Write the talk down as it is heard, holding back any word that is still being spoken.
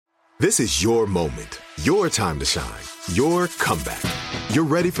This is your moment, your time to shine, your comeback. You're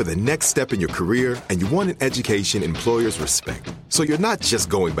ready for the next step in your career, and you want an education employers respect. So you're not just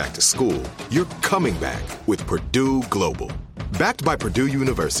going back to school, you're coming back with Purdue Global. Backed by Purdue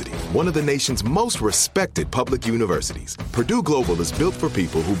University, one of the nation's most respected public universities, Purdue Global is built for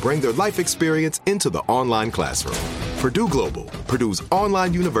people who bring their life experience into the online classroom. Purdue Global, Purdue's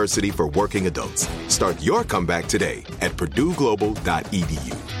online university for working adults. Start your comeback today at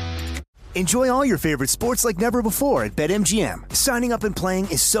purdueglobal.edu. Enjoy all your favorite sports like never before at BetMGM. Signing up and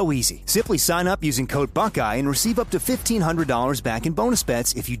playing is so easy. Simply sign up using code Buckeye and receive up to $1,500 back in bonus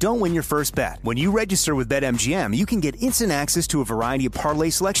bets if you don't win your first bet. When you register with BetMGM, you can get instant access to a variety of parlay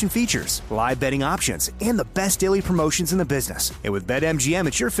selection features, live betting options, and the best daily promotions in the business. And with BetMGM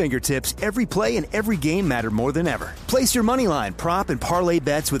at your fingertips, every play and every game matter more than ever. Place your moneyline, prop, and parlay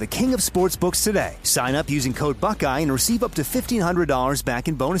bets with the king of sportsbooks today. Sign up using code Buckeye and receive up to $1,500 back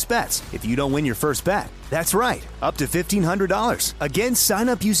in bonus bets if you don't win your first bet. That's right, up to $1,500. Again, sign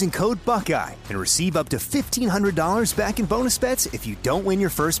up using code Buckeye and receive up to $1,500 back in bonus bets if you don't win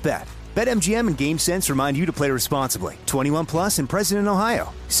your first bet. BetMGM and GameSense remind you to play responsibly. 21 plus and present in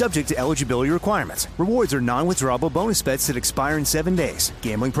Ohio. Subject to eligibility requirements. Rewards are non-withdrawable bonus bets that expire in 7 days.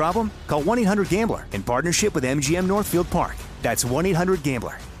 Gambling problem? Call 1-800-GAMBLER in partnership with MGM Northfield Park. That's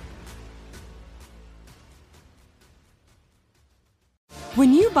 1-800-GAMBLER.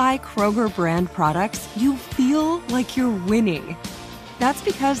 When you buy Kroger brand products, you feel like you're winning. That's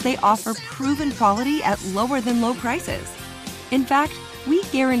because they offer proven quality at lower than low prices. In fact, we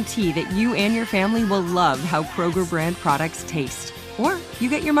guarantee that you and your family will love how Kroger brand products taste, or you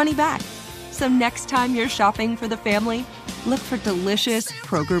get your money back. So next time you're shopping for the family, look for delicious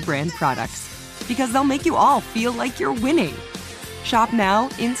Kroger brand products, because they'll make you all feel like you're winning. Shop now,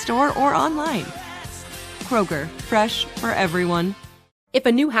 in-store, or online. Kroger, fresh for everyone. If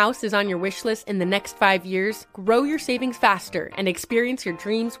a new house is on your wish list in the next 5 years, grow your savings faster and experience your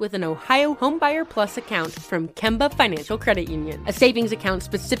dreams with an Ohio Homebuyer Plus account from Kemba Financial Credit Union. A savings account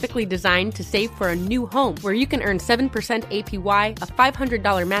specifically designed to save for a new home, where you can earn 7% APY, a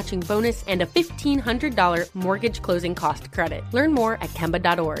 $500 matching bonus, and a $1,500 mortgage closing cost credit. Learn more at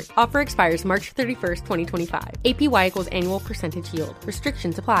Kemba.org. Offer expires March 31st, 2025. APY equals annual percentage yield.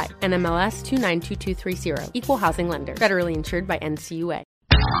 Restrictions apply. NMLS 292230. Equal housing lender. Federally insured by NCUA.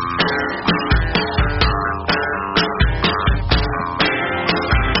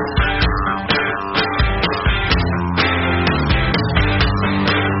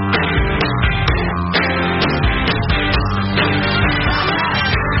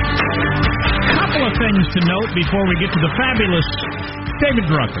 Things to note before we get to the fabulous David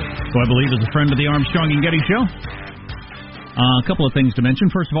Drucker, who I believe is a friend of the Armstrong and Getty Show. A couple of things to mention.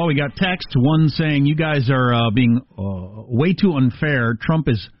 First of all, we got texts. One saying you guys are being way too unfair. Trump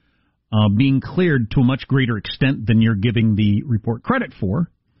is being cleared to a much greater extent than you're giving the report credit for.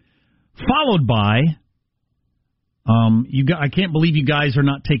 Followed by, I can't believe you guys are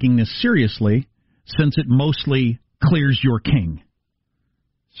not taking this seriously, since it mostly clears your king.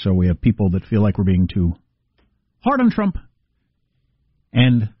 So we have people that feel like we're being too hard on Trump,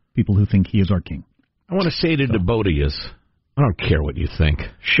 and people who think he is our king. I want to say to Debodius, I don't care what you think.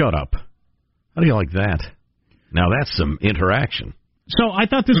 Shut up. How do you like that? Now that's some interaction. So I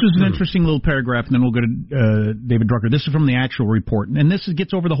thought this was an interesting little paragraph, and then we'll go to David Drucker. This is from the actual report, and this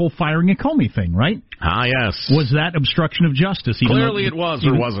gets over the whole firing a Comey thing, right? Ah, yes. Was that obstruction of justice? Clearly it was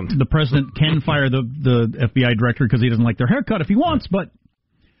or wasn't. The president can fire the FBI director because he doesn't like their haircut if he wants, but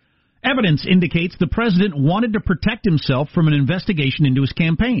evidence indicates the president wanted to protect himself from an investigation into his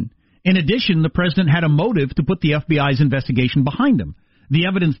campaign. In addition, the president had a motive to put the FBI's investigation behind him. The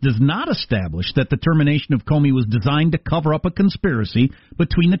evidence does not establish that the termination of Comey was designed to cover up a conspiracy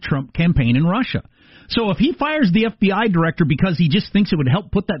between the Trump campaign and Russia. So if he fires the FBI director because he just thinks it would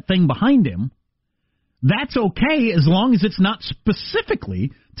help put that thing behind him, that's okay as long as it's not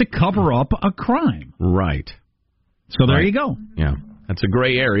specifically to cover up a crime. Right. So there you go. Yeah. That's a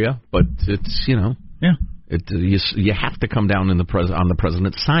gray area, but it's, yeah. You have to come down on the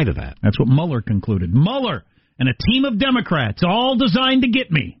president's side of that. That's what Mueller concluded. Mueller and a team of Democrats all designed to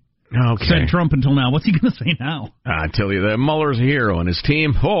get me. Okay. Said Trump until now. What's he going to say now? I tell you that Mueller's a hero and his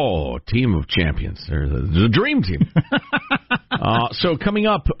team, team of champions. They're the dream team. So coming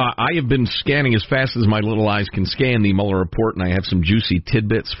up, I have been scanning as fast as my little eyes can scan the Mueller report, and I have some juicy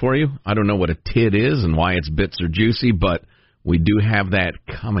tidbits for you. I don't know what a tid is and why its bits are juicy, but we do have that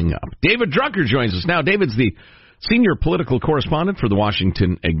coming up. David Drucker joins us now. David's the senior political correspondent for the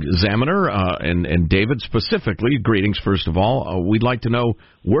Washington Examiner. And David, specifically, greetings, first of all. We'd like to know,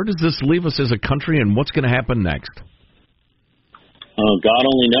 where does this leave us as a country and what's going to happen next? God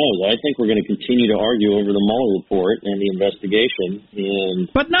only knows. I think we're going to continue to argue over the Mueller report and the investigation,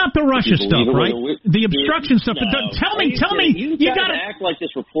 but not the Russia stuff, right? The obstruction stuff. No, tell me. You got to act like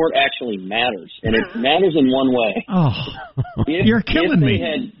this report actually matters, and it matters in one way. Oh, you're killing me.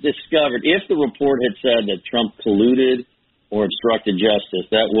 If the report had said that Trump colluded or obstructed justice,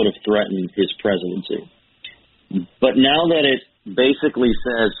 that would have threatened his presidency. But now that it basically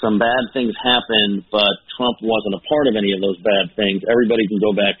says some bad things happened, but Trump wasn't a part of any of those bad things, everybody can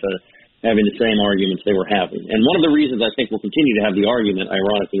go back to having the same arguments they were having. And one of the reasons I think we'll continue to have the argument,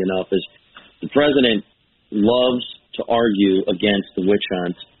 ironically enough, is the president loves to argue against the witch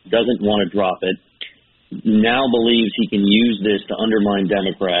hunt, doesn't want to drop it, now believes he can use this to undermine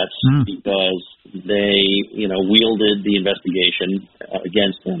Democrats because they, wielded the investigation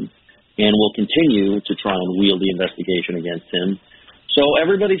against him, and will continue to try and wield the investigation against him. So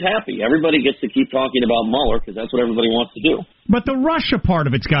everybody's happy. Everybody gets to keep talking about Mueller because that's what everybody wants to do. But the Russia part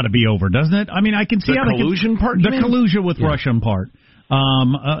of it's got to be over, doesn't it? I mean, I can see the collusion part. The collusion with Russian part.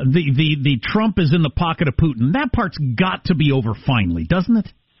 The Trump is in the pocket of Putin. That part's got to be over finally, doesn't it?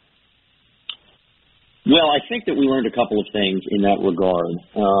 Well, I think that we learned a couple of things in that regard.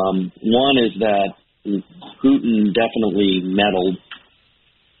 One is that Putin definitely meddled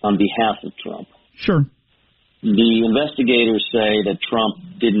on behalf of Trump. Sure. The investigators say that Trump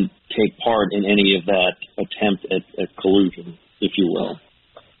didn't take part in any of that attempt at collusion, if you will.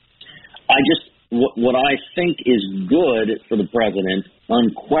 What I think is good for the president,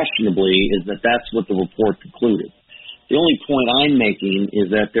 unquestionably, is that that's what the report concluded. The only point I'm making is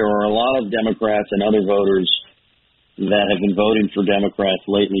that there are a lot of Democrats and other voters that have been voting for Democrats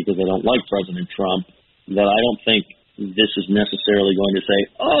lately because they don't like President Trump, that I don't think this is necessarily going to say,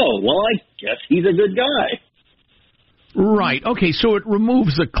 oh, well, I guess he's a good guy. Right. Okay, so it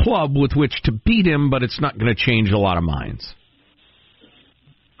removes a club with which to beat him, but it's not going to change a lot of minds.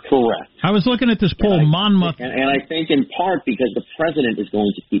 Correct. I was looking at this poll, Monmouth. And I think in part because the president is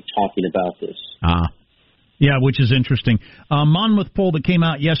going to keep talking about this. Yeah, which is interesting. Monmouth poll that came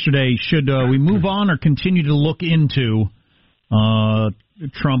out yesterday, should we move on or continue to look into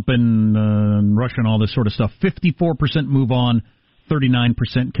Trump and Russia and all this sort of stuff? 54% move on,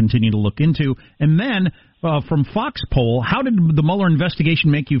 39% continue to look into. And then from Fox poll, how did the Mueller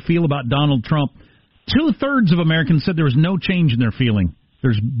investigation make you feel about Donald Trump? 2/3 of Americans said there was no change in their feeling.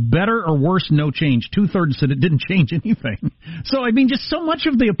 There's better or worse, no change. 2/3 said it didn't change anything. So, I mean, just so much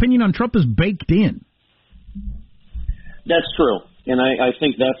of the opinion on Trump is baked in. That's true. And I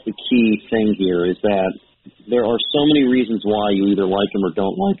think that's the key thing here is that there are so many reasons why you either like him or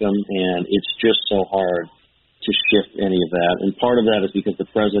don't like him, and it's just so hard to shift any of that. And part of that is because the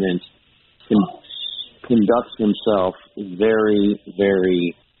president conducts himself very,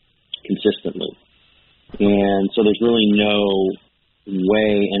 very consistently. And so there's really no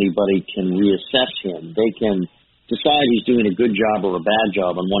way anybody can reassess him. They can decide he's doing a good job or a bad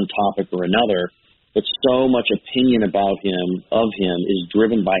job on one topic or another, but so much opinion about him, of him, is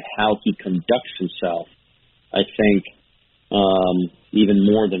driven by how he conducts himself, I think, even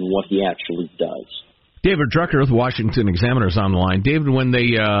more than what he actually does. David Drucker with Washington Examiner is on the line. David, when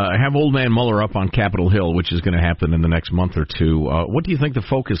they have Old Man Mueller up on Capitol Hill, which is going to happen in the next month or two, what do you think the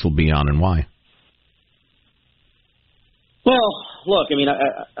focus will be on and why? Well, look, I mean,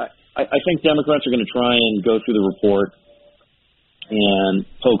 I think Democrats are going to try and go through the report and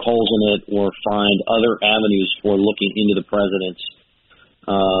poke holes in it or find other avenues for looking into the president's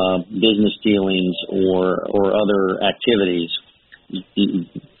business dealings or other activities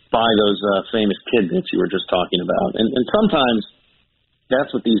by those famous tidbits you were just talking about. And sometimes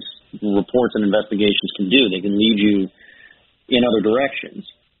that's what these reports and investigations can do. They can lead you in other directions.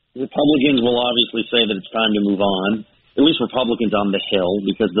 Republicans will obviously say that it's time to move on. At least Republicans on the Hill,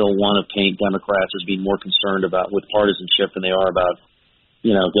 because they'll want to paint Democrats as being more concerned about with partisanship than they are about,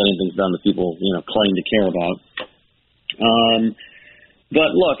 getting things done that people, claim to care about.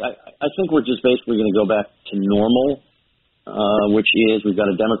 But look, I think we're just basically going to go back to normal, which is we've got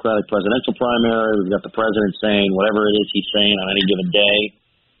a Democratic presidential primary. We've got the president saying whatever it is he's saying on any given day.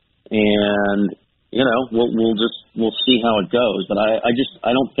 And, we'll see how it goes. But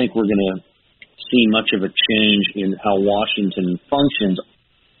I don't think we're going to see much of a change in how Washington functions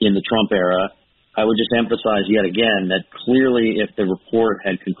in the Trump era. I would just emphasize yet again that clearly if the report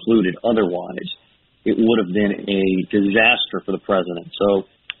had concluded otherwise, it would have been a disaster for the president. So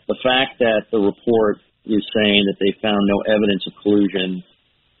the fact that the report is saying that they found no evidence of collusion,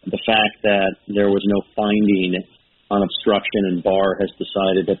 the fact that there was no finding on obstruction and Barr has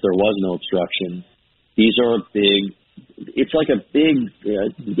decided that there was no obstruction, these are it's like a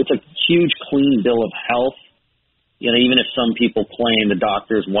huge clean bill of health even if some people claim the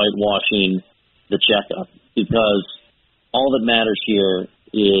doctor's whitewashing the checkup, because all that matters here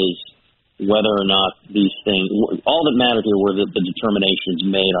is whether or not these things, all that matters here were the determinations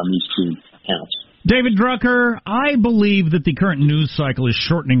made on these two counts. David Drucker, I believe that the current news cycle is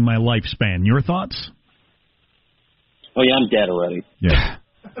shortening my lifespan. Your thoughts? Oh, yeah, I'm dead already. Yeah.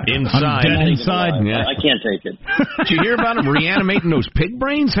 Inside. I'm dead inside. Yeah. I can't take it. Did you hear about him reanimating those pig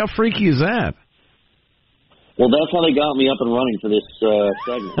brains? How freaky is that? Well, that's how they got me up and running for this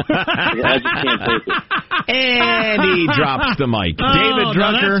segment. I just can't take it. And he drops the mic. David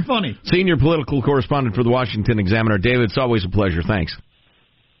Drucker, that's funny. Senior political correspondent for the Washington Examiner. David, it's always a pleasure. Thanks.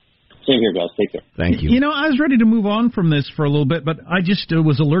 Same here, guys. Take care. Thank you. You know, I was ready to move on from this for a little bit, but I just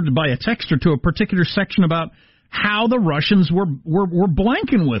was alerted by a texter to a particular section about how the Russians were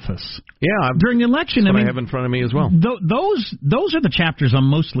blanking with us. Yeah, during the election. That's what I have in front of me as well. Those are the chapters I'm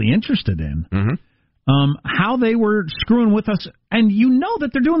mostly interested in. Mm-hmm. How they were screwing with us, and you know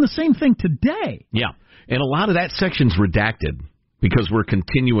that they're doing the same thing today. Yeah, and a lot of that section's redacted because we're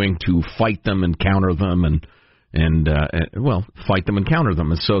continuing to fight them and counter them and fight them and counter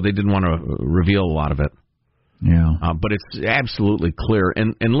them, and so they didn't want to reveal a lot of it. Yeah, but it's absolutely clear.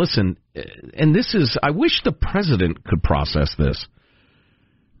 And listen, and this is, I wish the president could process this.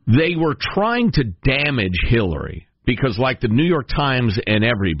 They were trying to damage Hillary. Because like the New York Times and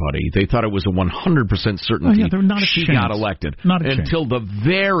everybody, they thought it was a 100% certainty she got elected. Until the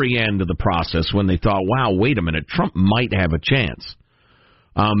very end of the process when they thought, wow, wait a minute, Trump might have a chance.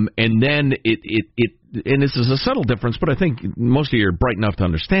 And then and this is a subtle difference, but I think most of you are bright enough to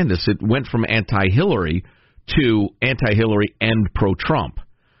understand this. It went from anti-Hillary to anti-Hillary and pro-Trump.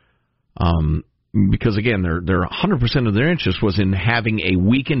 Because, again, their 100% of their interest was in having a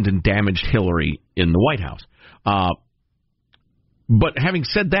weakened and damaged Hillary in the White House. But having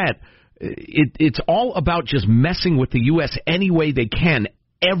said that, it's all about just messing with the U.S. any way they can,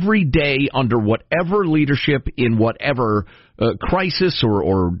 every day, under whatever leadership, in whatever crisis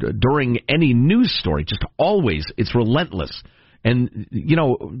or during any news story. Just always, it's relentless. And, you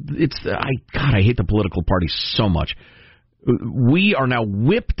know, I hate the political parties so much. We are now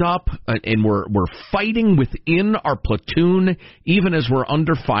whipped up, and we're fighting within our platoon, even as we're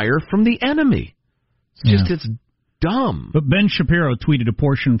under fire from the enemy. It's dumb. But Ben Shapiro tweeted a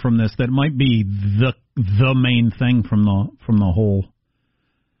portion from this that might be the main thing from the whole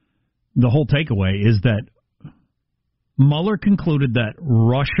takeaway is that Mueller concluded that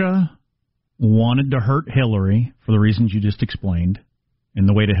Russia wanted to hurt Hillary for the reasons you just explained, and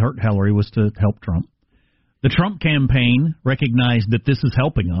the way to hurt Hillary was to help Trump. The Trump campaign recognized that this is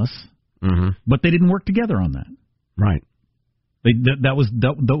helping us, but they didn't work together on that. Right.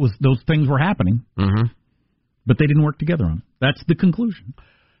 Those things were happening, but they didn't work together on it. That's the conclusion.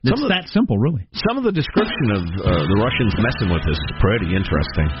 It's that simple, really. Some of the description of the Russians messing with this is pretty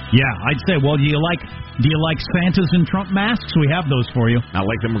interesting. Yeah, I'd say. Well, do you like Santas and Trump masks? We have those for you. I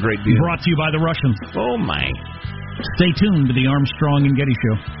like them a great deal. Brought to you by the Russians. Oh my! Stay tuned to the Armstrong and Getty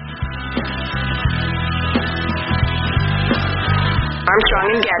Show.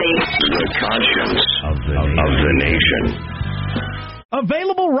 Armstrong and Getty, the conscience of the nation.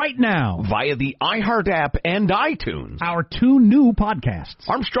 Available right now via the iHeart app and iTunes. Our two new podcasts.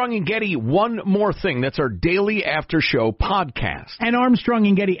 Armstrong and Getty, One More Thing. That's our daily after-show podcast. And Armstrong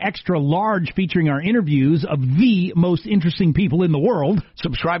and Getty Extra Large, featuring our interviews of the most interesting people in the world.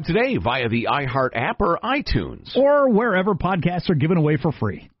 Subscribe today via the iHeart app or iTunes. Or wherever podcasts are given away for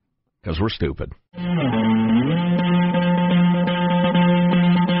free. Because we're stupid.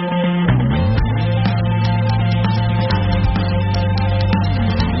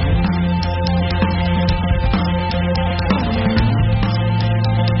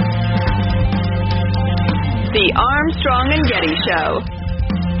 The Armstrong and Getty Show.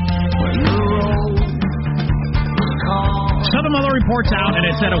 So the Mueller report's out, and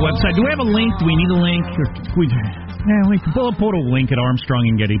it's at a website. Do we have a link? Do we need a link? We can put a link at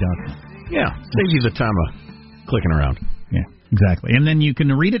armstrongandgetty.com. Yeah, saves you the time of clicking around. Yeah, exactly. And then you can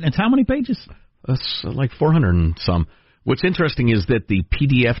read it. It's how many pages? That's like 400 and some. What's interesting is that the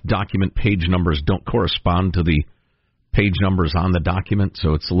PDF document page numbers don't correspond to the page numbers on the document,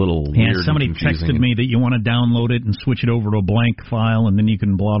 so it's a little weird. Somebody and confusing. texted me that you want to download it and switch it over to a blank file, and then you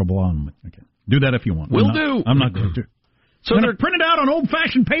can blah, blah, blah. Okay. Do that if you want. I'm not going to. So they're printed out on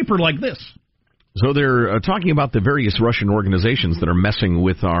old-fashioned paper like this. So they're talking about the various Russian organizations that are messing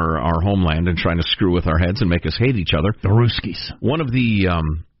with our homeland and trying to screw with our heads and make us hate each other. The Ruskies. One of the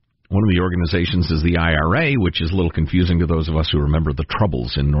organizations is the IRA, which is a little confusing to those of us who remember the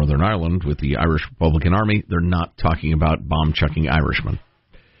troubles in Northern Ireland with the Irish Republican Army. They're not talking about bomb-chucking Irishmen.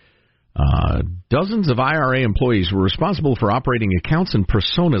 Dozens of IRA employees were responsible for operating accounts and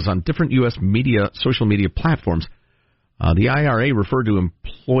personas on different U.S. social media platforms. The IRA referred to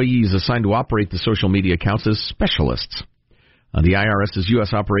employees assigned to operate the social media accounts as specialists. The IRS's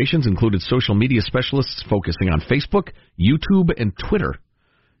U.S. operations included social media specialists focusing on Facebook, YouTube, and Twitter.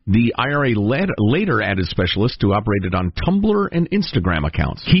 The IRA later added specialists who operated on Tumblr and Instagram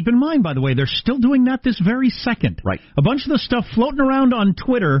accounts. Keep in mind, by the way, they're still doing that this very second. Right. A bunch of the stuff floating around on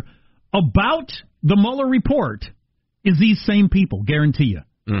Twitter about the Mueller report is these same people, guarantee you.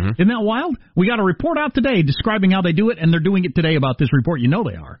 Mm-hmm. Isn't that wild? We got a report out today describing how they do it, and they're doing it today about this report. You know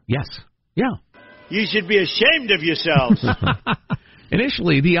they are. Yes. Yeah. You should be ashamed of yourselves.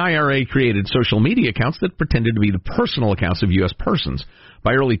 Initially, the IRA created social media accounts that pretended to be the personal accounts of U.S. persons.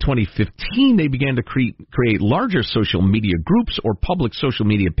 By early 2015, they began to create larger social media groups or public social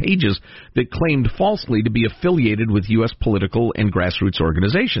media pages that claimed falsely to be affiliated with U.S. political and grassroots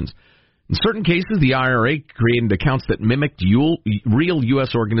organizations. In certain cases, the IRA created accounts that mimicked real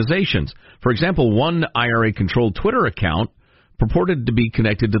U.S. organizations. For example, one IRA-controlled Twitter account purported to be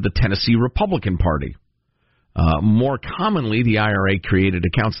connected to the Tennessee Republican Party. More commonly, the IRA created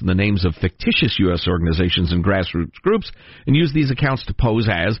accounts in the names of fictitious U.S. organizations and grassroots groups and used these accounts to pose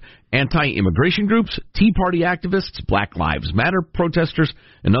as anti-immigration groups, Tea Party activists, Black Lives Matter protesters,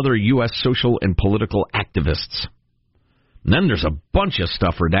 and other U.S. social and political activists. And then there's a bunch of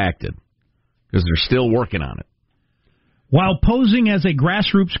stuff redacted because they're still working on it. While posing as a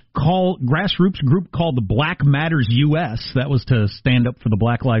grassroots group called the Black Matters U.S., that was to stand up for the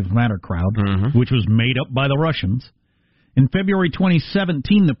Black Lives Matter crowd, which was made up by the Russians. In February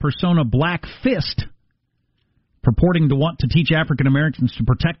 2017, the persona Black Fist, purporting to want to teach African Americans to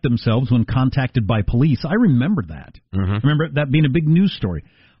protect themselves when contacted by police. I remember that. I remember that being a big news story.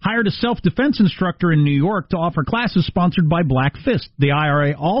 Hired a self-defense instructor in New York to offer classes sponsored by Black Fist. The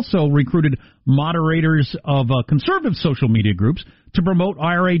IRA also recruited moderators of conservative social media groups to promote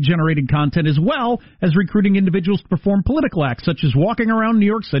IRA-generated content, as well as recruiting individuals to perform political acts, such as walking around New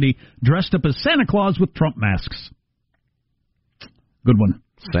York City dressed up as Santa Claus with Trump masks. Good one.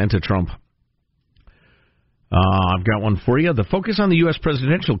 Santa Trump. I've got one for you. The focus on the U.S.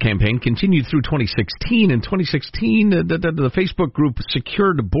 presidential campaign continued through 2016. In 2016, the Facebook group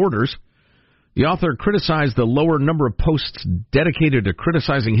Secured Borders, the author criticized the lower number of posts dedicated to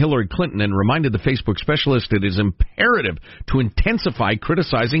criticizing Hillary Clinton and reminded the Facebook specialist it is imperative to intensify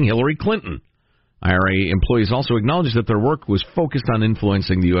criticizing Hillary Clinton. IRA employees also acknowledged that their work was focused on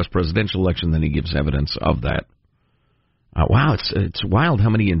influencing the U.S. presidential election. Then he gives evidence of that. Wow, it's wild how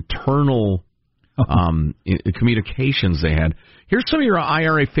many internal communications they had. Here's some of your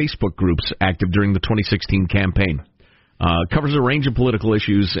IRA Facebook groups active during the 2016 campaign. Covers a range of political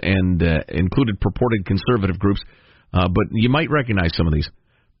issues and included purported conservative groups, but you might recognize some of these.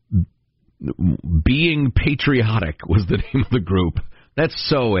 Being Patriotic was the name of the group. That's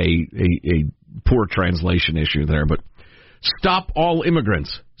so a poor translation issue there, but Stop All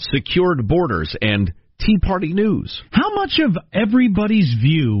Immigrants, Secured Borders, and Tea Party News. How much of everybody's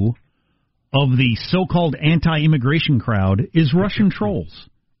view of the so-called anti-immigration crowd is Russian trolls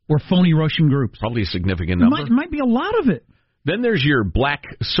or phony Russian groups? Probably a significant number. Might be a lot of it. Then there's your black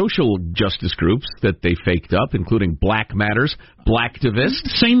social justice groups that they faked up, including Black Matters, Blacktivists.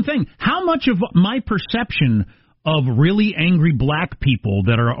 Same thing. How much of my perception of really angry black people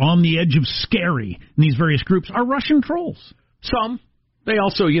that are on the edge of scary in these various groups are Russian trolls? Some. They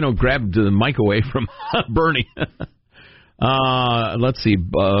also, grabbed the mic away from Bernie. Let's see.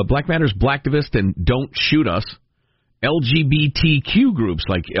 Black Matters, Blacktivist, and Don't Shoot Us. LGBTQ groups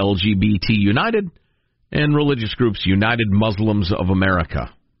like LGBT United and religious groups United Muslims of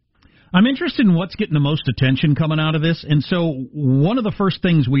America. I'm interested in what's getting the most attention coming out of this. And so one of the first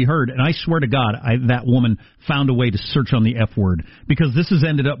things we heard, and I swear to God, that woman found a way to search on the F word, because this has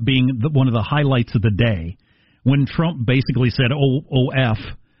ended up being one of the highlights of the day, when Trump basically said, oh, F,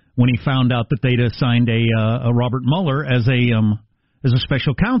 when he found out that they'd assigned a Robert Mueller as a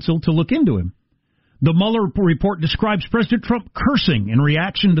special counsel to look into him. The Mueller report describes President Trump cursing in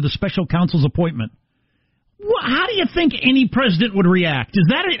reaction to the special counsel's appointment. How do you think any president would react? Is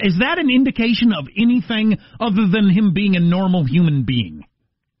that an indication of anything other than him being a normal human being?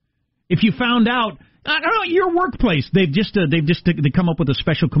 If you found out, I don't know, your workplace, they come up with a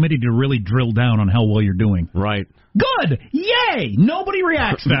special committee to really drill down on how well you're doing. Right. Good. Yay. Nobody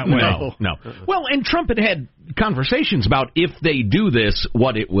reacts that way. No. Well, and Trump had conversations about if they do this,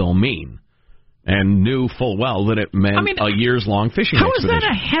 what it will mean. And knew full well that it meant a years-long fishing expedition. How is that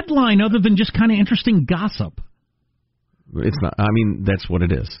a headline other than just kind of interesting gossip? It's not. That's what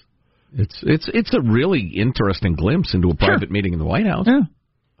it is. It's a really interesting glimpse into a private meeting in the White House. Yeah.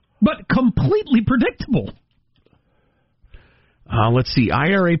 but completely predictable. Let's see.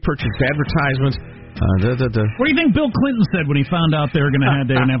 IRA purchase advertisements. What do you think Bill Clinton said when he found out they were going to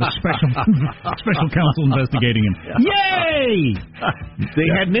have a special counsel investigating him? Yay! They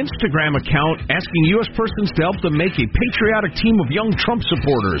had an Instagram account asking U.S. persons to help them make a patriotic team of young Trump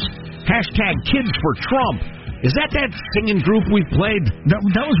supporters. #KidsForTrump. Is that singing group we played? That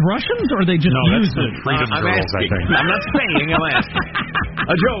was Russians, or they just used it? Freedom Girls, I think. I'm not saying. I'm asking.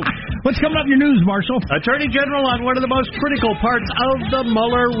 A joke. What's coming up in your news, Marshall? Attorney General on one of the most critical parts of the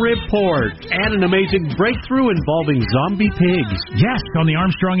Mueller report, and an amazing breakthrough involving zombie pigs. Yes, on the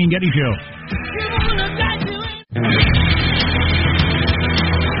Armstrong and Getty Show.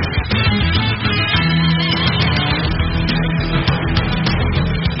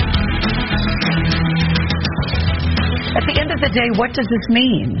 At the end of the day, what does this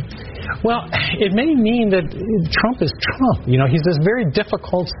mean? Well, it may mean that Trump is Trump. You know, he's this very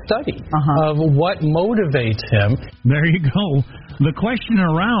difficult study of what motivates him. There you go. The question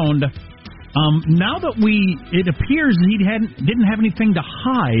around, now that it appears he didn't have anything to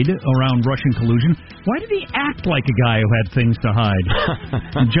hide around Russian collusion, why did he act like a guy who had things to hide?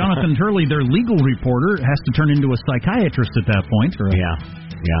 Jonathan Turley, their legal reporter, has to turn into a psychiatrist at that point. Or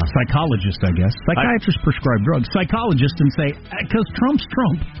psychologist, I guess. Psychiatrists prescribe drugs. Psychologist and say, because Trump's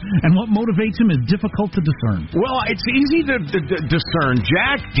Trump, and what motivates him is difficult to discern. Well, it's easy to discern.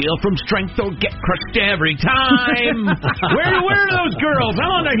 Jack, deal from strength, don't get crushed every time. Where are those girls? I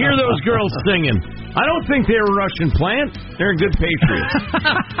want to hear those girls singing. I don't think they're a Russian plant. They're good patriots.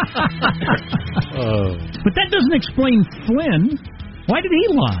 But that doesn't explain Flynn. Why did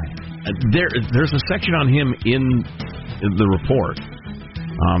he lie? There's a section on him in the report.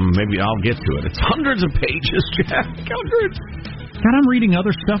 Maybe I'll get to it. It's hundreds of pages, Jack. Hundreds. God, I'm reading other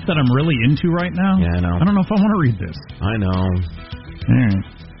stuff that I'm really into right now. Yeah, I know. I don't know if I want to read this. I know. All right.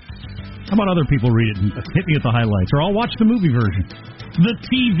 How about other people read it and hit me with the highlights? Or I'll watch the movie version. The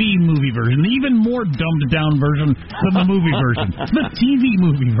TV movie version. The even more dumbed-down version than the movie version. The TV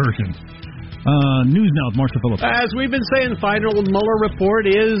movie version. News now with Marshall Phillips. As we've been saying, the final Mueller report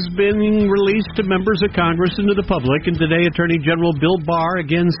is being released to members of Congress and to the public, and today Attorney General Bill Barr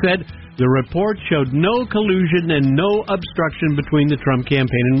again said the report showed no collusion and no obstruction between the Trump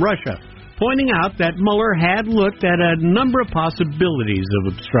campaign and Russia, pointing out that Mueller had looked at a number of possibilities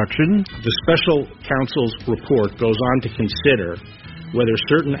of obstruction. The special counsel's report goes on to consider whether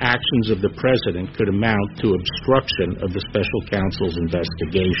certain actions of the president could amount to obstruction of the special counsel's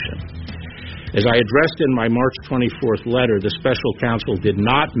investigation. As I addressed in my March 24th letter, the special counsel did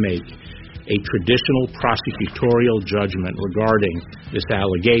not make a traditional prosecutorial judgment regarding this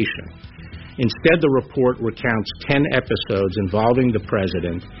allegation. Instead, the report recounts 10 episodes involving the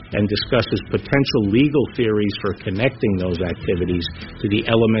president and discusses potential legal theories for connecting those activities to the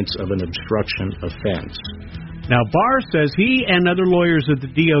elements of an obstruction offense. Now, Barr says he and other lawyers at the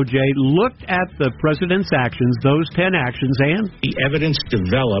DOJ looked at the president's actions, those 10 actions, and the evidence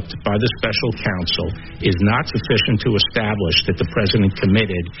developed by the special counsel is not sufficient to establish that the president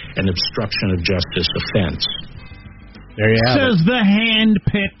committed an obstruction of justice offense. There you have Says the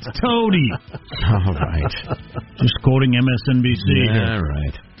hand-picked toady. All right. Just quoting MSNBC. Yeah,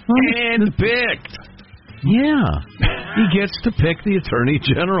 right. Hand-picked. Yeah, he gets to pick the Attorney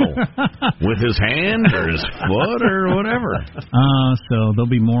General with his hand or his foot or whatever. So there'll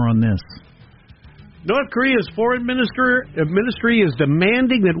be more on this. North Korea's foreign ministry is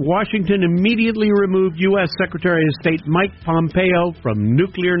demanding that Washington immediately remove U.S. Secretary of State Mike Pompeo from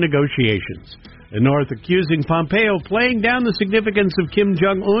nuclear negotiations. The North accusing Pompeo of playing down the significance of Kim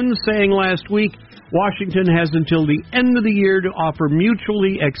Jong-un, saying last week Washington has until the end of the year to offer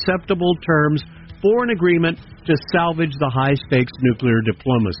mutually acceptable terms for an agreement to salvage the high-stakes nuclear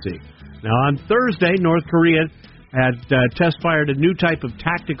diplomacy. Now, on Thursday, North Korea had test-fired a new type of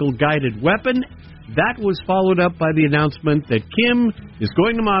tactical guided weapon. That was followed up by the announcement that Kim is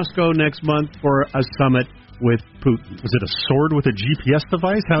going to Moscow next month for a summit with Putin. Was it a sword with a GPS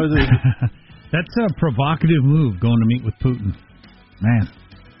device? How is it? That's a provocative move, going to meet with Putin. Man.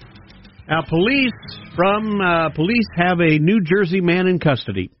 Now, police have a New Jersey man in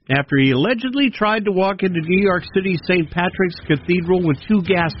custody after he allegedly tried to walk into New York City's St. Patrick's Cathedral with 2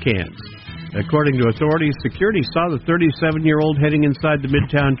 gas cans. According to authorities, security saw the 37-year-old heading inside the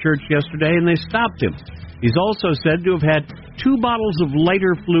Midtown Church yesterday, and they stopped him. He's also said to have had 2 bottles of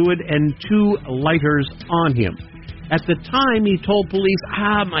lighter fluid and 2 lighters on him. At the time, he told police,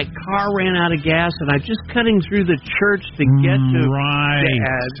 my car ran out of gas, and I'm just cutting through the church to get to... Right.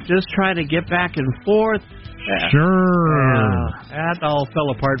 Just try to get back and forth. Sure. That all fell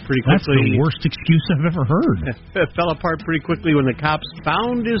apart pretty quickly. That's the worst excuse I've ever heard. It fell apart pretty quickly when the cops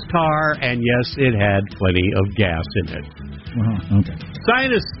found his car, and yes, it had plenty of gas in it. Okay.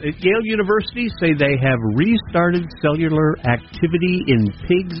 Scientists at Yale University say they have restarted cellular activity in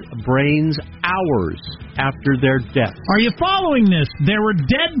pigs' brains hours after their death. Are you following this? There were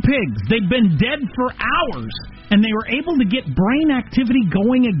dead pigs. They've been dead for hours, and they were able to get brain activity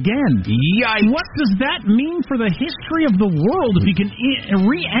going again. Yikes. What does that mean for the history of the world if you can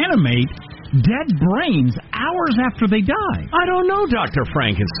reanimate dead brains hours after they die? I don't know, Dr.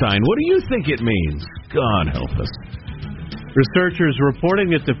 Frankenstein. What do you think it means? God help us. Researchers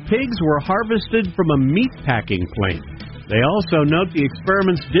reporting that the pigs were harvested from a meatpacking plant. They also note the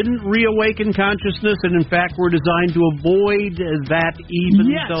experiments didn't reawaken consciousness and, in fact, were designed to avoid that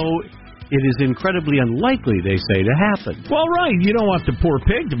even though it is incredibly unlikely, they say, to happen. Well, right. You don't want the poor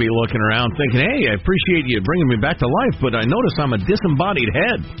pig to be looking around thinking, hey, I appreciate you bringing me back to life, but I notice I'm a disembodied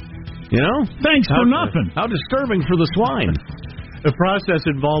head. You know? Thanks for nothing. How disturbing for the swine. The process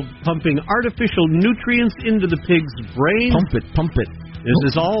involved pumping artificial nutrients into the pig's brain. Pump it. This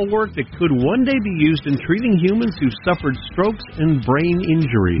is all work that could one day be used in treating humans who suffered strokes and brain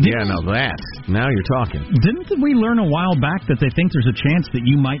injuries. Yeah, now you're talking. Didn't we learn a while back that they think there's a chance that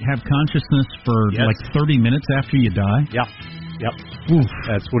you might have consciousness for like 30 minutes after you die? Yep. Oof.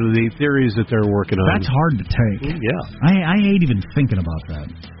 That's one of the theories that they're working on. That's hard to take. Yeah. I hate even thinking about that.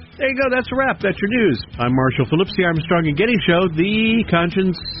 There you go. That's a wrap. That's your news. I'm Marshall Phillips, the Armstrong and Getty Show, the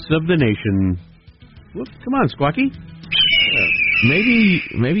conscience of the nation. Whoops, come on, Squawky.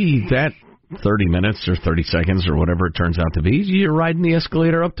 Maybe that 30 minutes or 30 seconds or whatever it turns out to be, you're riding the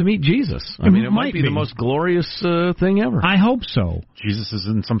escalator up to meet Jesus. I mean, it might be the most glorious thing ever. I hope so. Jesus is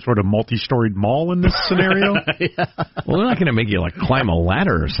in some sort of multi-storied mall in this scenario? Well, they're not going to make you, like, climb a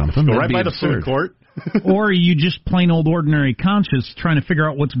ladder or something. Go right by the food court. Or are you just plain old ordinary conscious trying to figure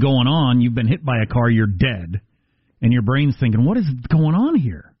out what's going on? You've been hit by a car, you're dead. And your brain's thinking, what is going on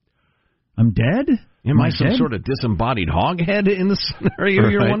here? I'm dead? Am I some sort of disembodied hoghead in the scenario,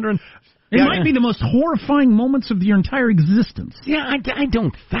 you're wondering? It might be the most horrifying moments of your entire existence. Yeah, I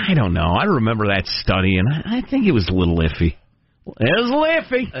don't know. I remember that study, and I think it was a little iffy. It was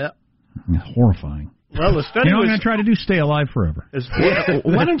iffy. Horrifying. Well, the study I'm going to try to do stay alive forever.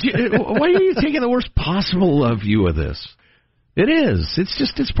 Why are you taking the worst possible view of this? It is.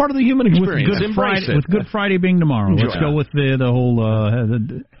 It's part of the human experience. With Good Friday being tomorrow, let's go with the whole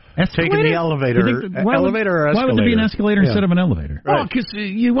escalator? Taking the elevator. Elevator or escalator? Why would there be an escalator instead of an elevator? Well, because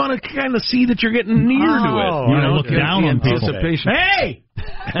you want to kind of see that you're getting near to it. You want to look down on people. Hey!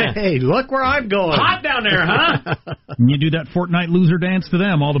 Hey, look where I'm going. Hot down there, huh? And you do that Fortnite loser dance to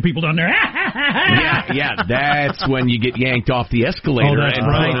them, all the people down there. Yeah, that's when you get yanked off the escalator and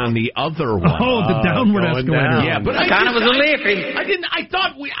put on the other one. Oh, the downward escalator. Yeah, but I kind of was laughing. I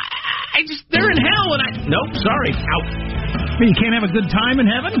thought they're in hell, and nope, sorry. Out. You can't have a good time in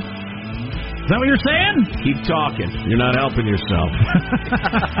heaven? Is that what you're saying? Keep talking. You're not helping yourself.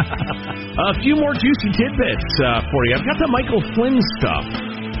 A few more juicy tidbits for you. I've got the Michael Flynn stuff.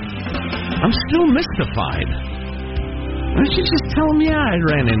 I'm still mystified. Why don't you just tell him, I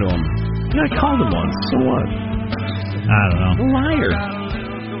ran into him. I called him once. So what? I don't know. A liar.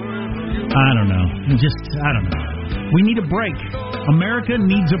 I don't know. I don't know. We need a break. America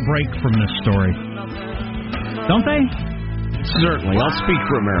needs a break from this story. Don't they? Certainly. I'll speak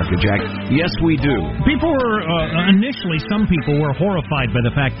for America, Jack. Yes, we do. People were, initially, some people were horrified by the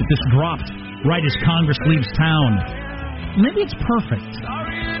fact that this dropped right as Congress leaves town. Maybe it's perfect.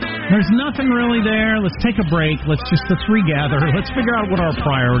 There's nothing really there. Let's take a break. Let's regather. Let's figure out what our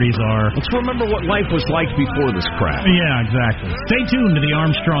priorities are. Let's remember what life was like before this crap. Yeah, exactly. Stay tuned to the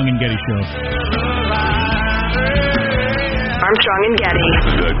Armstrong and Getty Show. Armstrong and Getty.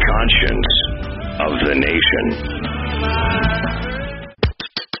 The conscience of the nation.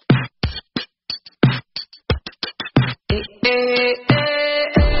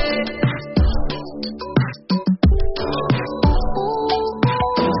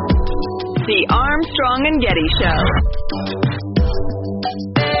 The Armstrong and Getty Show.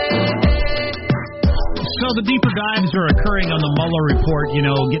 So the deeper dives are occurring on the Mueller report,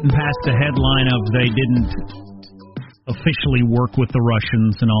 getting past the headline of they didn't officially work with the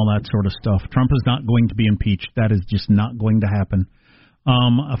Russians and all that sort of stuff. Trump is not going to be impeached. That is just not going to happen.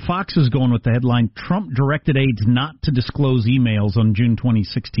 Fox is going with the headline, Trump directed aides not to disclose emails on June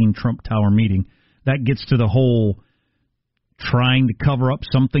 2016 Trump Tower meeting. That gets to the whole trying to cover up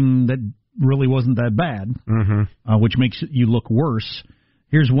something that really wasn't that bad, which makes you look worse.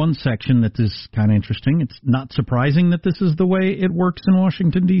 Here's one section that is kind of interesting. It's not surprising that this is the way it works in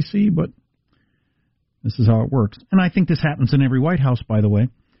Washington, D.C., but This is how it works. And I think this happens in every White House, by the way.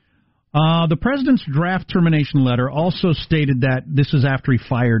 The president's draft termination letter also stated that, this is after he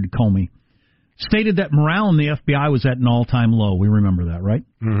fired Comey, stated that morale in the FBI was at an all-time low. We remember that, right?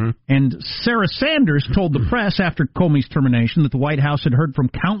 Mm-hmm. And Sarah Sanders told the press after Comey's termination that the White House had heard from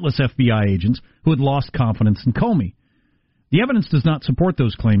countless FBI agents who had lost confidence in Comey. The evidence does not support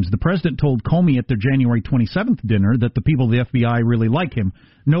those claims. The president told Comey at their January 27th dinner that the people of the FBI really like him.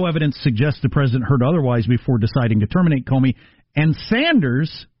 No evidence suggests the president heard otherwise before deciding to terminate Comey. And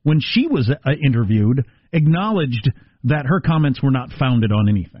Sanders, when she was interviewed, acknowledged that her comments were not founded on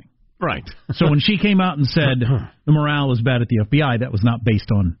anything. Right. So when she came out and said the morale is bad at the FBI, that was not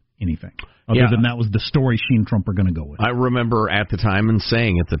based on anything. Other than that was the story she and Trump are going to go with. I remember at the time and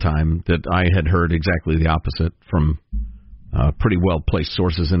saying at the time that I had heard exactly the opposite from pretty well-placed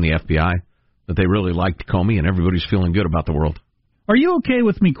sources in the FBI, that they really liked Comey and everybody's feeling good about the world. Are you okay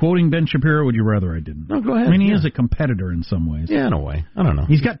with me quoting Ben Shapiro, or would you rather I didn't? No, go ahead. I mean, he is a competitor in some ways. Yeah, in a way. I don't know.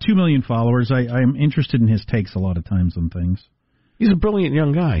 He's got 2 million followers. I'm interested in his takes a lot of times on things. He's a brilliant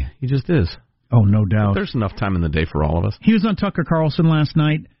young guy. He just is. Oh, no doubt. But there's enough time in the day for all of us. He was on Tucker Carlson last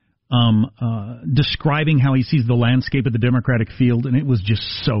night describing how he sees the landscape of the Democratic field, and it was just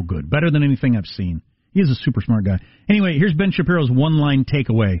so good. Better than anything I've seen. He is a super smart guy. Anyway, here's Ben Shapiro's one-line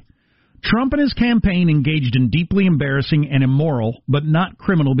takeaway. Trump and his campaign engaged in deeply embarrassing and immoral, but not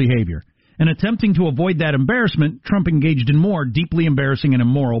criminal behavior. And attempting to avoid that embarrassment, Trump engaged in more deeply embarrassing and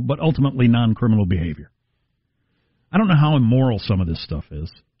immoral, but ultimately non-criminal behavior. I don't know how immoral some of this stuff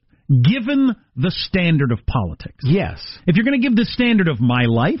is, given the standard of politics. Yes. If you're going to give the standard of my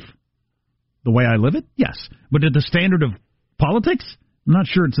life, the way I live it, yes. But at the standard of politics, I'm not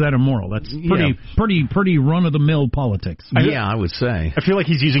sure it's that immoral. That's pretty run-of-the-mill politics. I would say. I feel like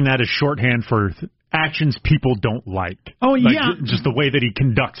he's using that as shorthand for actions people don't like. Oh, like, yeah. Just the way that he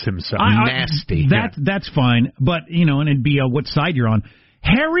conducts himself. Nasty. That's fine. But, and it'd be what side you're on.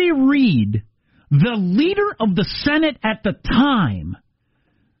 Harry Reid, the leader of the Senate at the time,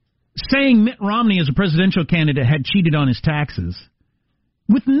 saying Mitt Romney as a presidential candidate had cheated on his taxes,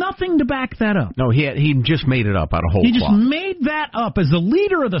 with nothing to back that up. No, he just made it up out of whole cloth. He just made that up as the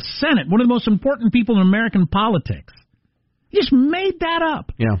leader of the Senate, one of the most important people in American politics. He just made that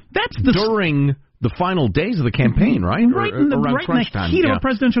up. Yeah. That's during the final days of the campaign, right? Right in the heat of a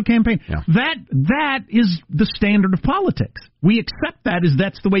presidential campaign. Yeah. That is the standard of politics. We accept that as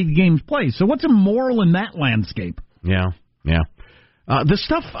that's the way the game's played. So what's immoral in that landscape? Yeah. The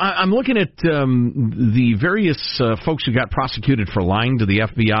stuff, I'm looking at the various folks who got prosecuted for lying to the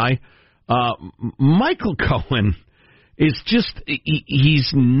FBI. Michael Cohen is just,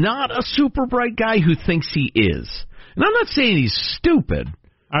 he's not a super bright guy who thinks he is. And I'm not saying he's stupid.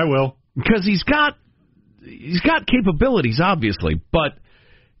 I will. Because he's got capabilities, obviously, but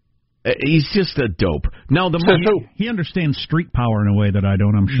he's just a dope. Now he understands street power in a way that I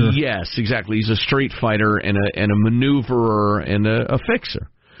don't, I'm sure. Yes, exactly. He's a street fighter and a maneuverer and a fixer.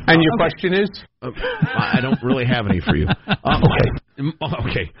 And your question is? I don't really have any for you.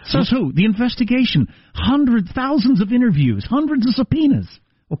 Okay. Says who? The investigation. Thousands of interviews. Hundreds of subpoenas.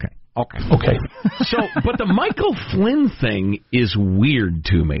 Okay. So, but the Michael Flynn thing is weird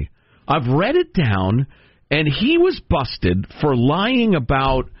to me. I've read it down, and he was busted for lying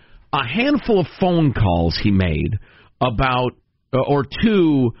about a handful of phone calls he made about, or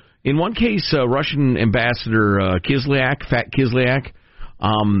two, in one case, Russian Ambassador Fat Kislyak,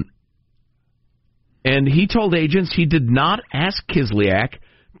 and he told agents he did not ask Kislyak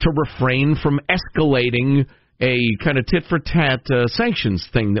to refrain from escalating a kind of tit-for-tat sanctions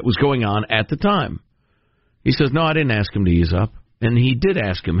thing that was going on at the time. He says, no, I didn't ask him to ease up. And he did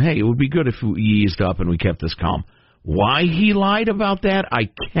ask him, hey, it would be good if we eased up and we kept this calm. Why he lied about that, I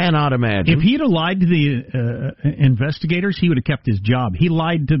cannot imagine. If he'd have lied to the investigators, he would have kept his job. He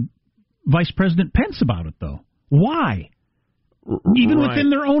lied to Vice President Pence about it, though. Why? Even within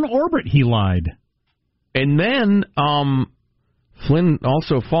their own orbit, he lied. And then Flynn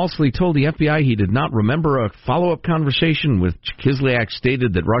also falsely told the FBI he did not remember a follow-up conversation with Kislyak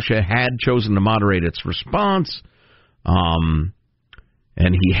stated that Russia had chosen to moderate its response.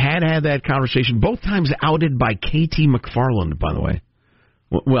 And he had that conversation, both times outed by K.T. McFarland, by the way.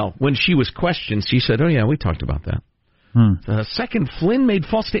 Well, when she was questioned, she said, oh, yeah, we talked about that. Second, Flynn made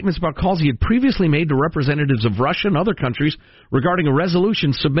false statements about calls he had previously made to representatives of Russia and other countries regarding a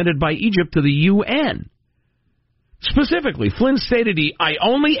resolution submitted by Egypt to the UN. Specifically, Flynn stated I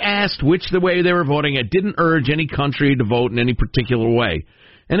only asked which the way they were voting. I didn't urge any country to vote in any particular way.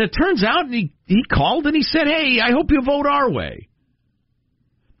 And it turns out he called and he said, hey, I hope you vote our way.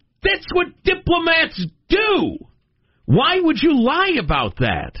 That's what diplomats do. Why would you lie about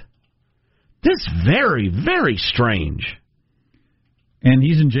that? This is very, very strange. And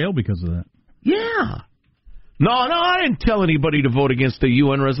he's in jail because of that. Yeah. No, I didn't tell anybody to vote against the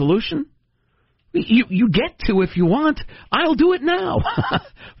UN resolution. You get to if you want. I'll do it now.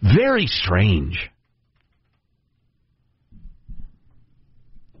 Very strange.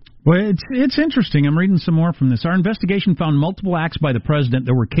 Well, it's interesting. I'm reading some more from this. Our investigation found multiple acts by the president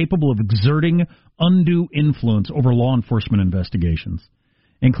that were capable of exerting undue influence over law enforcement investigations,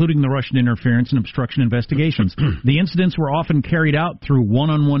 including the Russian interference and obstruction investigations. The incidents were often carried out through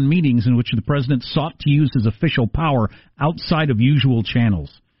one-on-one meetings in which the president sought to use his official power outside of usual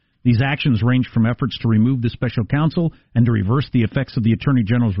channels. These actions ranged from efforts to remove the special counsel and to reverse the effects of the attorney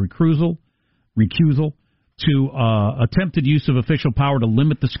general's recusal to attempted use of official power to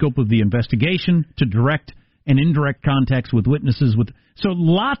limit the scope of the investigation, to direct and indirect contacts with witnesses. So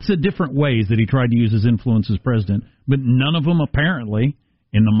lots of different ways that he tried to use his influence as president, but none of them apparently,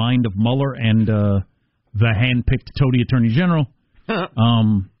 in the mind of Mueller and the hand-picked toady attorney general,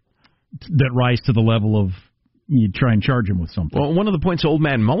 that rise to the level of you try and charge him with something. Well, one of the points old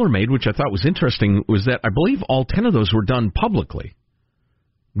man Mueller made, which I thought was interesting, was that I believe all 10 of those were done publicly.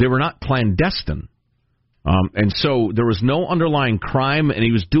 They were not clandestine. And so there was no underlying crime, and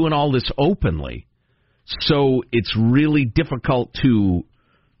he was doing all this openly. So it's really difficult to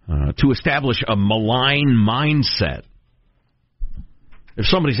establish a malign mindset. If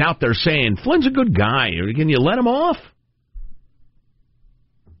somebody's out there saying, Flynn's a good guy, can you let him off?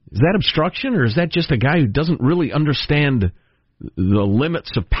 Is that obstruction, or is that just a guy who doesn't really understand the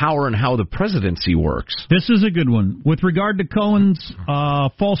limits of power and how the presidency works? This is a good one. With regard to Cohen's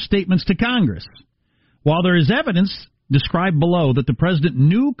false statements to Congress, while there is evidence described below that the president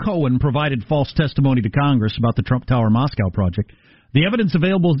knew Cohen provided false testimony to Congress about the Trump Tower Moscow project, the evidence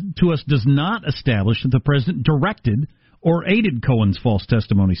available to us does not establish that the president directed or aided Cohen's false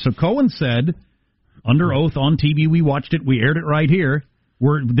testimony. So Cohen said, under oath on TV, we watched it, we aired it right here,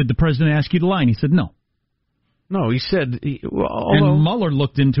 did the president ask you to lie? And he said no. No, he said... and Mueller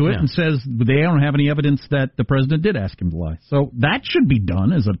looked into it and says they don't have any evidence that the president did ask him to lie. So that should be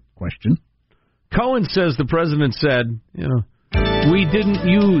done as a question. Cohen says the president said, we didn't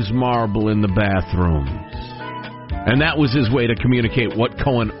use marble in the bathrooms. And that was his way to communicate what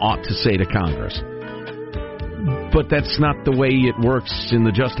Cohen ought to say to Congress. But that's not the way it works in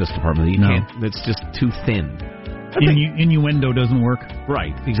the Justice Department. You can't. It's just too thin. Innuendo doesn't work.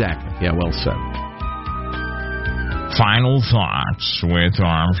 Right, exactly. Yeah, well said. Final thoughts with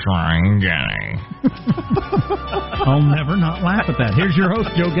Armstrong and Getty. I'll never not laugh at that. Here's your host,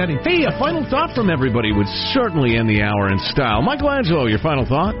 Joe Getty. Hey, a final thought from everybody would certainly end the hour in style. Michelangelo, your final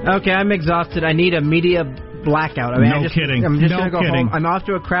thought? Okay, I'm exhausted. I need a media blackout. Kidding. I'm just going to go home. I'm off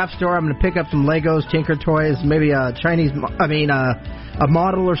to a craft store. I'm going to pick up some Legos, Tinker Toys, maybe a a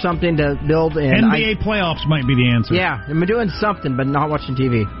model or something to build. And NBA playoffs might be the answer. Yeah, I'm doing something, but not watching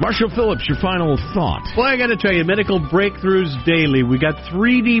TV. Marshall Phillips, your final thought. Well, I got to tell you, medical breakthroughs daily. We got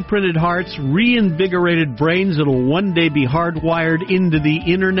 3D printed hearts, reinvigorated brains that'll one day be hardwired into the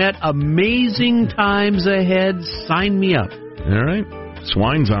internet. Amazing times ahead. Sign me up. All right.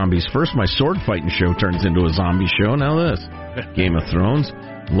 Swine zombies. First, my sword fighting show turns into a zombie show. Now this. Game of Thrones.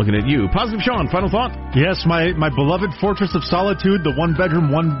 I'm looking at you. Positive Sean, final thought? Yes, my beloved Fortress of Solitude, the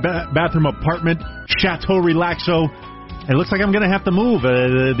one-bedroom, one-bathroom apartment, Chateau Relaxo. It looks like I'm going to have to move.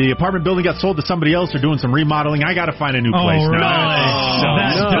 The apartment building got sold to somebody else. They're doing some remodeling. I got to find a new place now.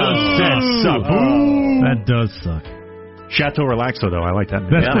 That does suck. Chateau Relaxo, though. I like that.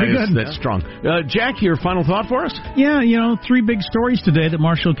 That's pretty good. That's strong. Jack, your final thought for us? Yeah, 3 big stories today that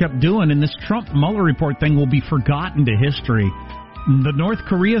Marshall kept doing, and this Trump-Mueller report thing will be forgotten to history. The North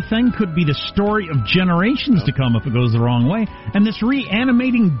Korea thing could be the story of generations to come if it goes the wrong way. And this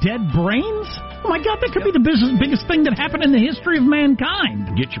reanimating dead brains? Oh, my God, that could be the biggest thing that happened in the history of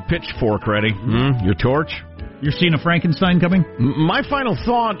mankind. Get your pitchfork ready. Your torch. You're seeing a Frankenstein coming? My final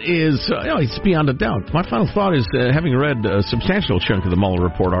thought is, it's beyond a doubt. My final thought is, having read a substantial chunk of the Mueller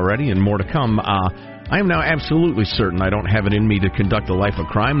report already and more to come, I am now absolutely certain I don't have it in me to conduct a life of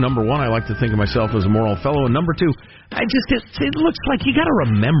crime. Number one, I like to think of myself as a moral fellow. And number two, it looks like you got to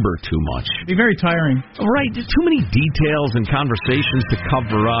remember too much. It'd be very tiring. Right, just too many details and conversations to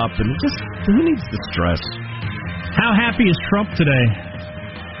cover up. And who needs the stress? How happy is Trump today?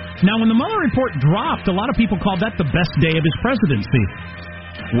 Now, when the Mueller report dropped, a lot of people called that the best day of his presidency.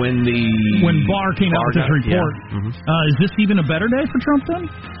 When Barr came out with his report. Yeah. Mm-hmm. Is this even a better day for Trump then?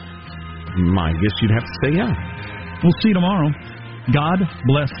 I guess you'd have to say yeah. We'll see tomorrow. God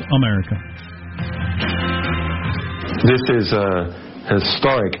bless America. This is a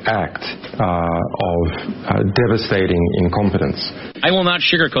historic act of devastating incompetence. I will not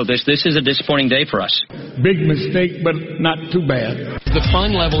sugarcoat this. This is a disappointing day for us. Big mistake, but not too bad. The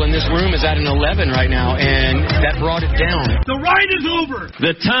fun level in this room is at an 11 right now, and that brought it down. The ride is over.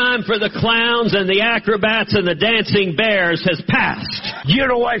 The time for the clowns and the acrobats and the dancing bears has passed.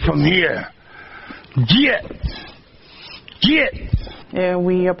 Get away from here. Get.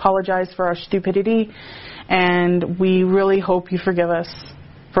 We apologize for our stupidity, and we really hope you forgive us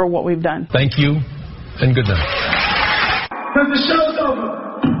for what we've done. Thank you, and good night. The show's over.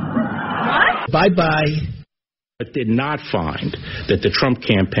 What? Bye-bye. But did not find that the Trump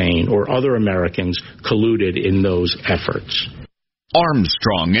campaign or other Americans colluded in those efforts.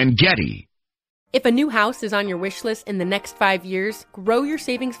 Armstrong and Getty. If a new house is on your wish list in the next 5 years, grow your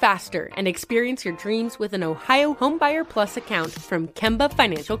savings faster and experience your dreams with an Ohio Homebuyer Plus account from Kemba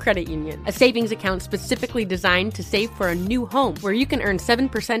Financial Credit Union. A savings account specifically designed to save for a new home, where you can earn 7%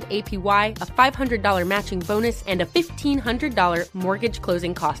 APY, a $500 matching bonus, and a $1,500 mortgage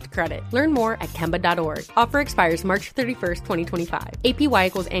closing cost credit. Learn more at Kemba.org. Offer expires March 31st, 2025. APY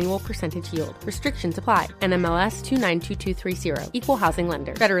equals annual percentage yield. Restrictions apply. NMLS 292230. Equal housing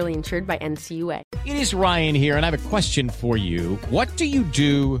lender. Federally insured by NCUA. It is Ryan here, and I have a question for you. What do you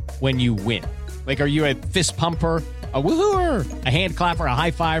do when you win? Like, are you a fist pumper, a woohooer, a hand clapper, a high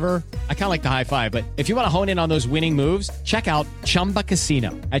fiver? I kind of like the high five, but if you want to hone in on those winning moves, check out Chumba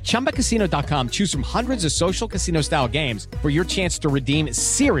Casino. At ChumbaCasino.com, choose from hundreds of social casino-style games for your chance to redeem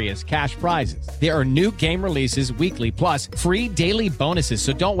serious cash prizes. There are new game releases weekly, plus free daily bonuses,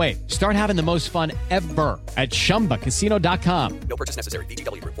 so don't wait. Start having the most fun ever at ChumbaCasino.com. No purchase necessary.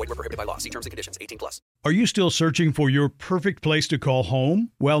 VGW. Void where prohibited by law. See terms and conditions. 18+. Are you still searching for your perfect place to call home?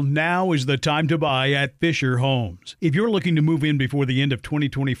 Well, now is the time to buy at Fisher Homes. If you're looking to move in before the end of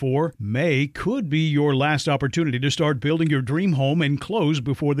 2024, May could be your last opportunity to start building your dream home and close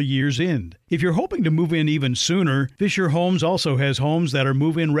before the year's end. If you're hoping to move in even sooner, Fisher Homes also has homes that are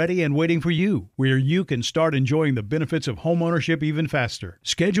move-in ready and waiting for you, where you can start enjoying the benefits of homeownership even faster.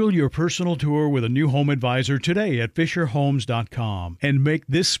 Schedule your personal tour with a new home advisor today at FisherHomes.com and make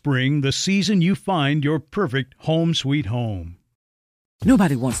this spring the season you find your perfect home sweet home.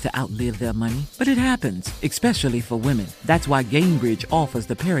 Nobody wants to outlive their money, but it happens, especially for women. That's why Gainbridge offers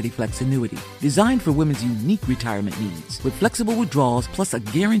the Parity Flex annuity, designed for women's unique retirement needs, with flexible withdrawals plus a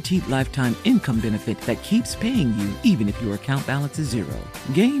guaranteed lifetime income benefit that keeps paying you even if your account balance is zero.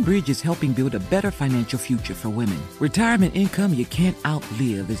 Gainbridge is helping build a better financial future for women. Retirement income you can't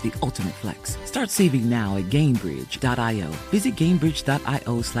outlive is the ultimate flex. Start saving now at Gainbridge.io. Visit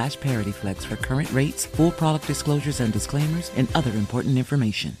Gainbridge.io/ParityFlex for current rates, full product disclosures and disclaimers, and other important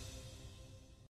information.